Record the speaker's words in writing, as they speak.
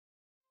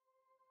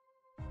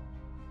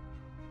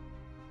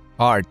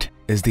Art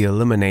is the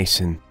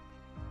elimination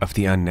of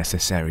the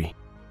unnecessary.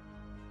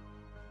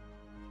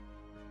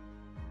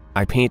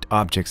 I paint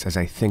objects as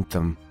I think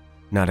them,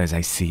 not as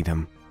I see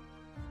them.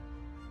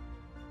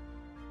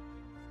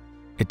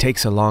 It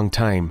takes a long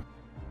time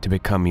to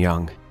become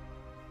young.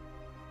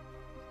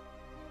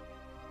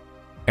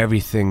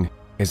 Everything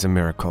is a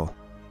miracle.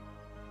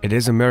 It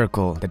is a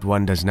miracle that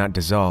one does not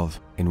dissolve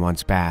in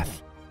one's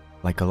bath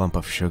like a lump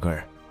of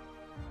sugar.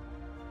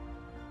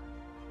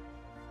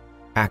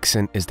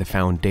 Accent is the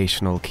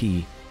foundational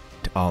key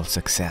to all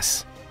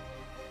success.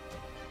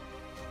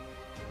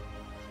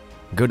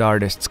 Good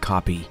artists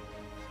copy,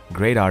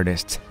 great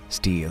artists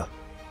steal.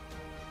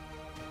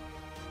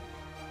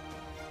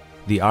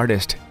 The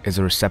artist is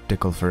a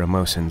receptacle for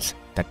emotions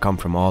that come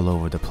from all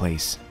over the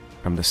place,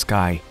 from the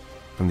sky,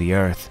 from the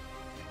earth,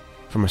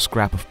 from a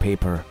scrap of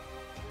paper,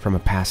 from a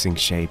passing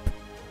shape,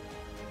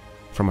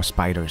 from a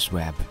spider's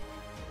web.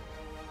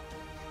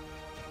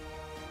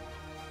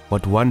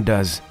 What one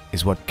does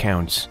is what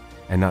counts,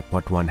 and not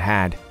what one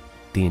had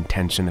the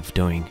intention of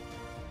doing.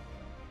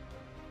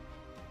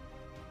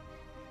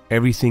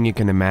 Everything you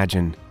can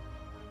imagine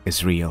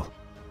is real.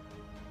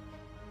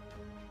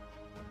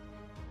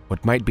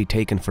 What might be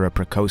taken for a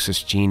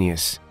precocious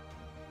genius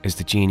is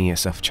the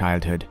genius of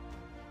childhood.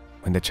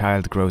 When the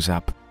child grows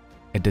up,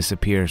 it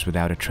disappears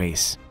without a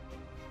trace.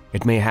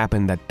 It may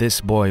happen that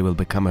this boy will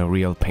become a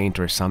real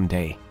painter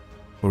someday,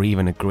 or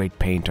even a great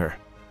painter,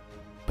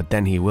 but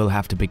then he will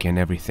have to begin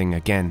everything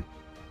again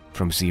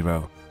from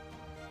zero.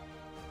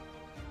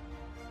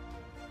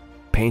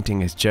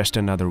 Painting is just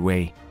another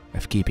way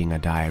of keeping a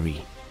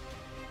diary.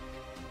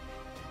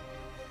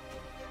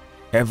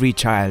 Every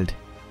child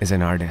is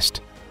an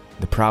artist.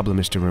 The problem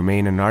is to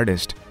remain an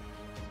artist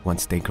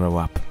once they grow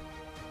up.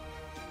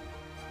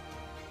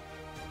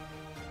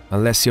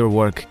 Unless your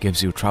work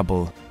gives you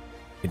trouble,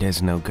 it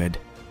is no good.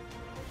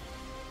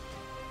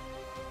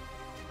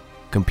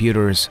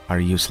 Computers are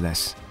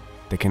useless.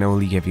 They can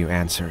only give you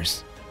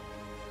answers.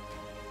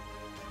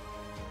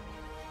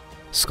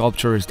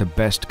 Sculpture is the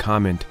best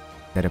comment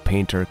that a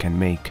painter can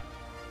make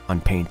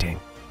on painting.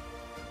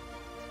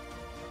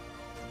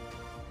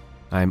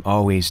 I'm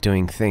always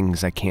doing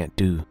things I can't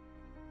do.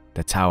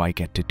 That's how I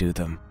get to do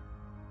them.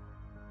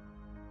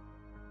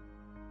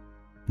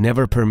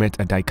 Never permit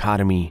a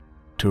dichotomy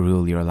to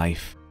rule your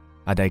life.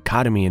 A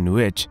dichotomy in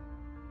which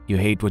you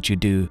hate what you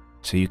do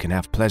so you can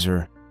have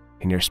pleasure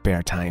in your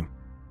spare time.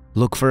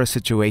 Look for a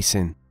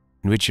situation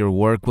in which your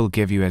work will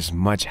give you as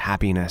much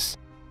happiness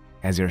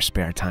as your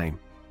spare time.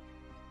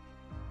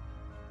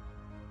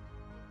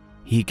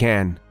 He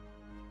can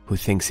who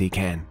thinks he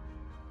can.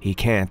 He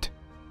can't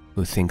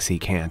who thinks he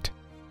can't.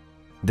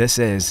 This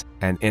is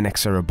an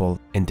inexorable,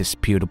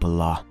 indisputable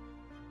law.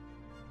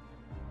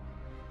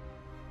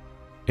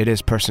 It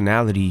is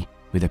personality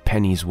with a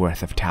penny's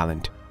worth of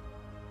talent.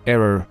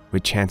 Error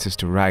with chances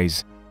to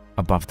rise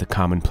above the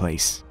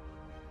commonplace.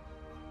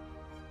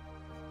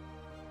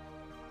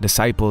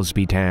 Disciples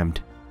be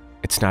damned.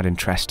 It's not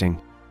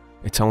interesting.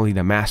 It's only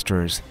the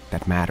masters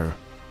that matter.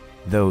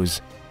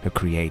 Those who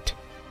create.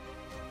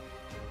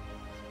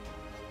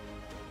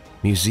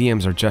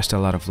 Museums are just a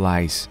lot of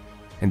lies,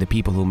 and the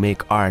people who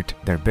make art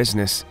their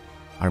business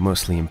are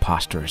mostly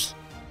imposters.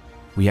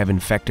 We have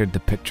infected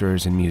the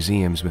pictures in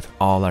museums with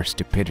all our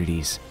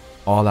stupidities,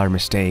 all our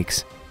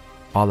mistakes,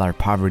 all our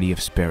poverty of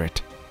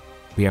spirit.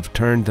 We have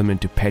turned them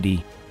into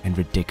petty and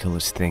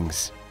ridiculous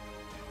things.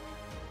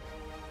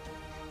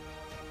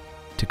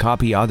 To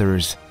copy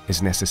others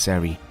is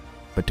necessary,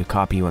 but to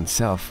copy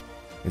oneself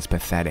is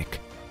pathetic.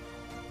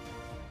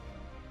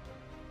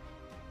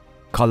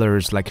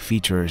 Colors, like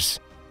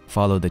features,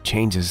 follow the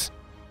changes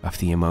of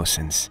the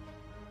emotions.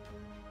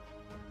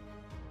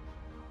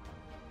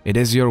 It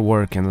is your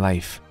work and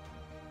life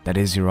that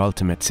is your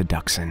ultimate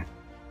seduction.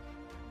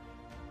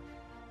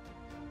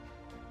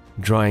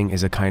 Drawing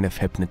is a kind of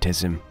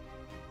hypnotism.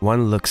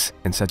 One looks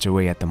in such a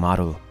way at the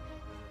model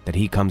that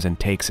he comes and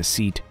takes a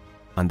seat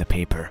on the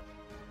paper.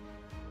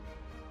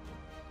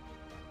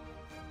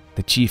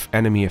 The chief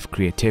enemy of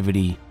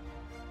creativity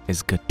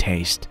is good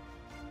taste.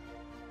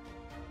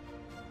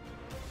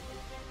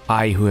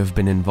 I, who have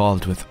been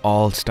involved with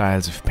all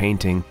styles of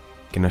painting,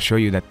 can assure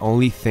you that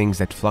only things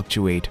that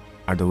fluctuate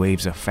are the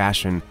waves of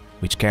fashion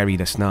which carry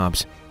the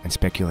snobs and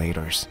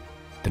speculators.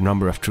 The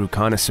number of true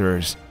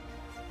connoisseurs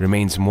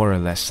remains more or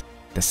less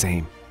the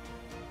same.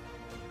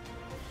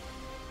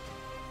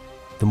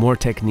 The more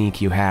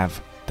technique you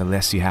have, the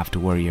less you have to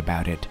worry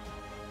about it.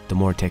 The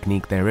more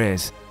technique there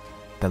is,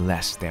 the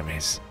less there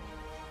is.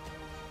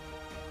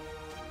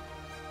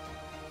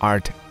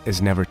 Art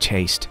is never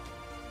chaste.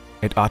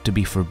 It ought to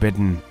be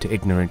forbidden to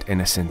ignorant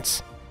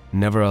innocents,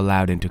 never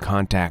allowed into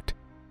contact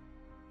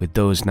with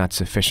those not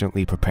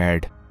sufficiently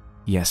prepared.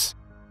 Yes,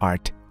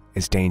 art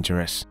is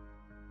dangerous.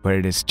 Where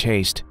it is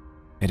chaste,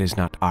 it is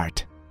not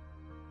art.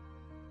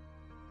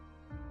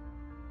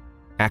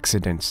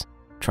 Accidents,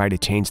 try to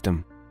change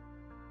them.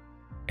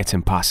 It's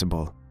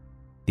impossible.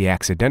 The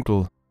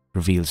accidental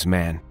reveals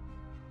man.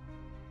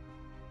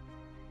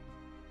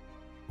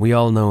 We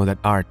all know that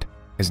art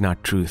is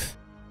not truth.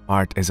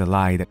 Art is a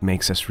lie that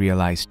makes us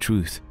realize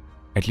truth,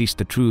 at least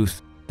the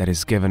truth that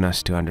is given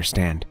us to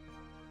understand.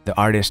 The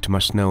artist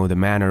must know the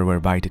manner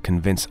whereby to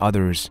convince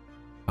others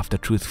of the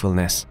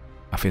truthfulness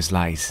of his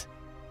lies.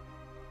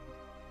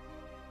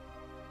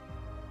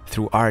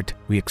 Through art,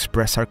 we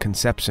express our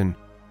conception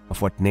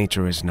of what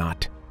nature is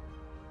not.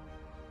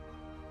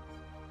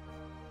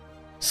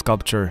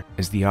 Sculpture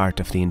is the art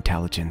of the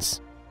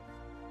intelligence.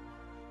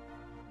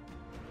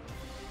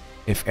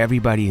 If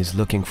everybody is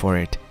looking for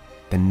it,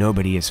 then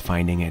nobody is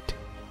finding it.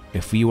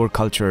 If we were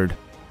cultured,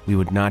 we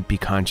would not be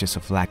conscious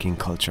of lacking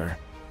culture.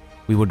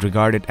 We would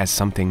regard it as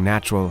something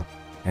natural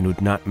and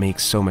would not make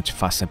so much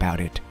fuss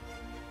about it.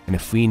 And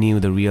if we knew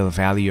the real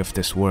value of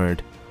this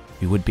word,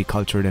 we would be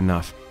cultured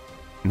enough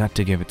not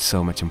to give it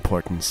so much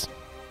importance.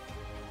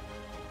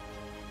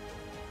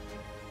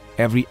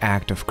 Every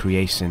act of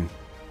creation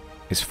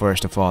is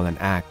first of all an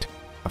act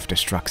of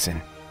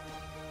destruction.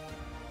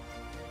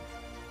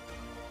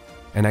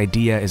 An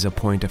idea is a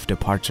point of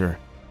departure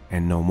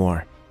and no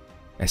more.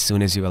 As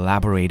soon as you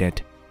elaborate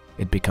it,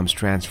 it becomes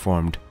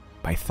transformed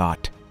by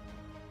thought.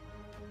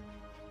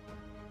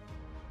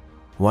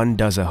 One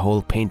does a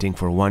whole painting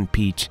for one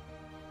peach,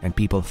 and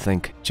people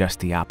think just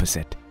the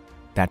opposite.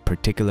 That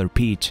particular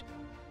peach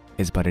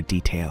is but a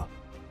detail.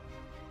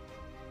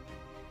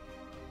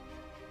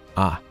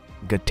 Ah,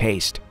 good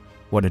taste.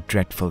 What a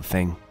dreadful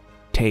thing.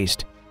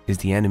 Taste is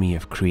the enemy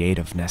of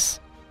creativeness.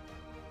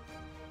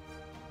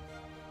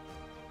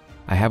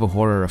 I have a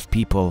horror of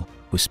people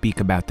who speak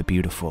about the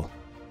beautiful.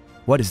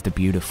 What is the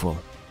beautiful?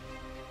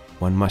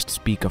 One must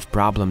speak of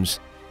problems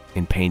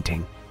in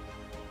painting.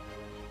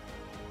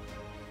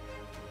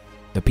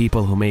 The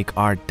people who make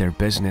art their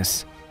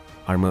business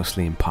are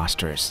mostly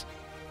imposters.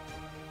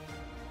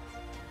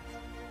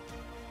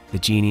 The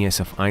genius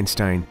of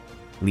Einstein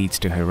leads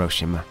to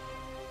Hiroshima.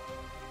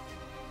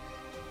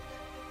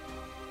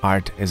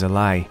 Art is a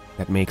lie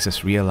that makes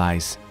us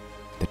realize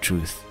the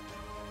truth.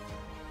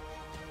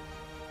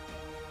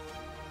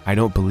 I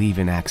don't believe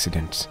in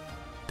accidents.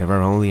 There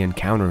are only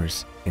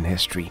encounters in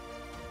history.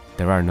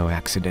 There are no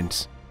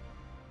accidents.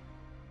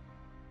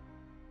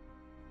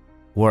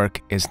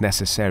 Work is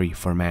necessary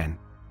for man.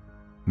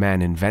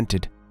 Man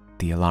invented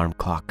the alarm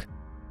clock.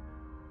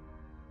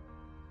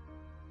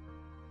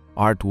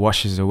 Art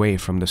washes away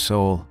from the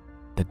soul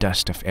the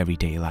dust of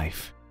everyday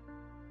life.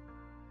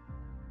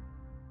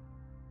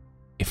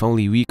 If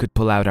only we could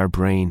pull out our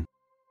brain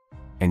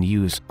and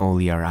use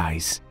only our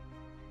eyes.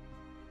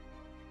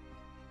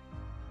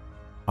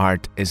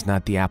 Art is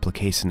not the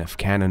application of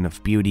canon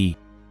of beauty,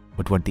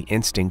 but what the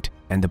instinct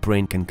and the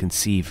brain can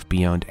conceive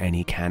beyond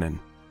any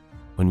canon.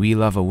 When we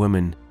love a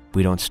woman,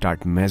 we don't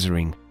start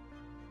measuring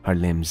her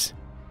limbs.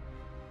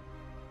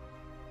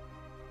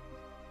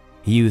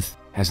 Youth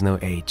has no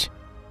age.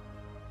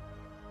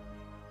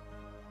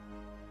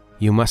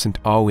 You mustn't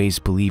always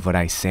believe what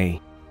I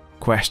say.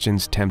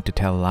 Questions tempt to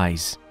tell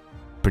lies,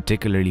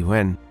 particularly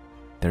when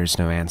there is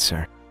no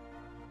answer.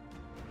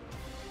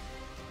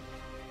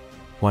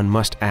 One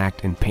must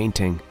act in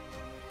painting,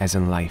 as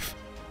in life,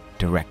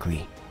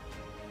 directly.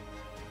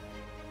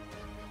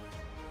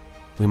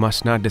 We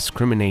must not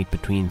discriminate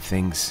between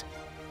things.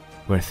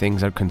 Where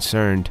things are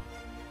concerned,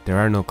 there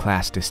are no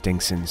class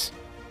distinctions.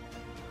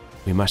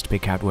 We must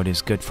pick out what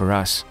is good for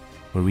us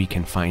where we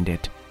can find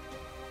it.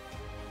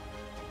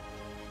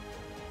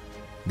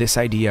 This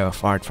idea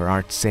of art for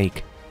art's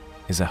sake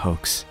is a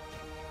hoax.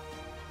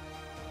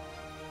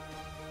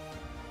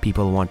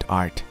 People want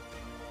art,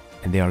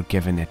 and they are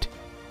given it.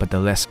 But the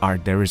less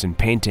art there is in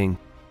painting,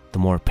 the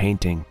more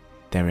painting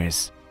there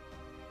is.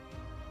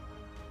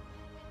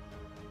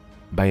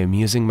 By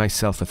amusing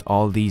myself with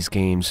all these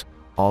games,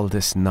 all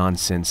this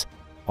nonsense,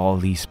 all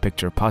these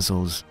picture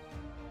puzzles,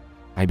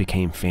 I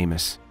became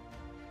famous.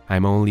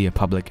 I'm only a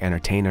public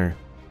entertainer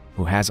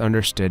who has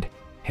understood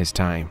his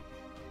time.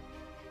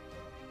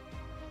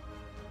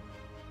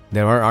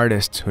 There are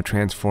artists who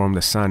transform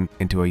the sun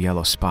into a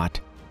yellow spot,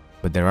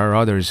 but there are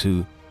others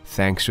who,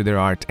 thanks to their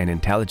art and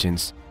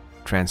intelligence,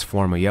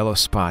 transform a yellow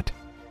spot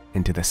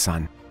into the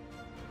sun.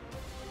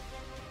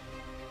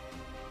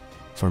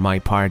 For my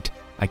part,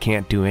 I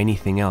can't do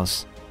anything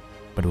else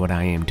but what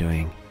I am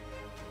doing.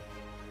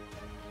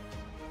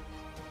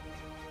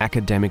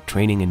 Academic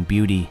training in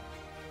beauty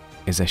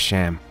is a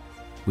sham.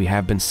 We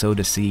have been so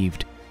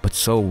deceived, but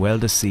so well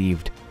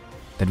deceived,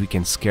 that we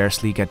can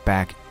scarcely get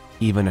back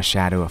even a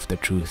shadow of the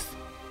truth.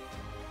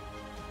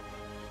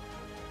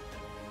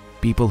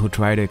 People who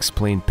try to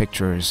explain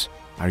pictures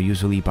are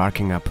usually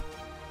barking up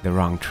the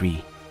wrong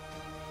tree.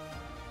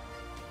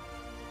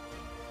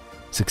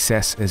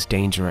 Success is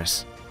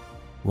dangerous.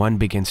 One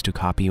begins to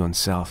copy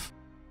oneself,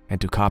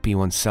 and to copy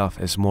oneself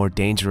is more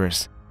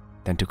dangerous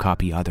than to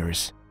copy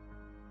others.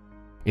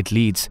 It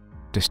leads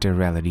to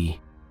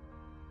sterility.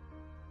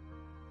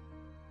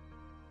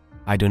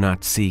 I do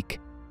not seek,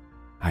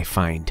 I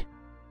find.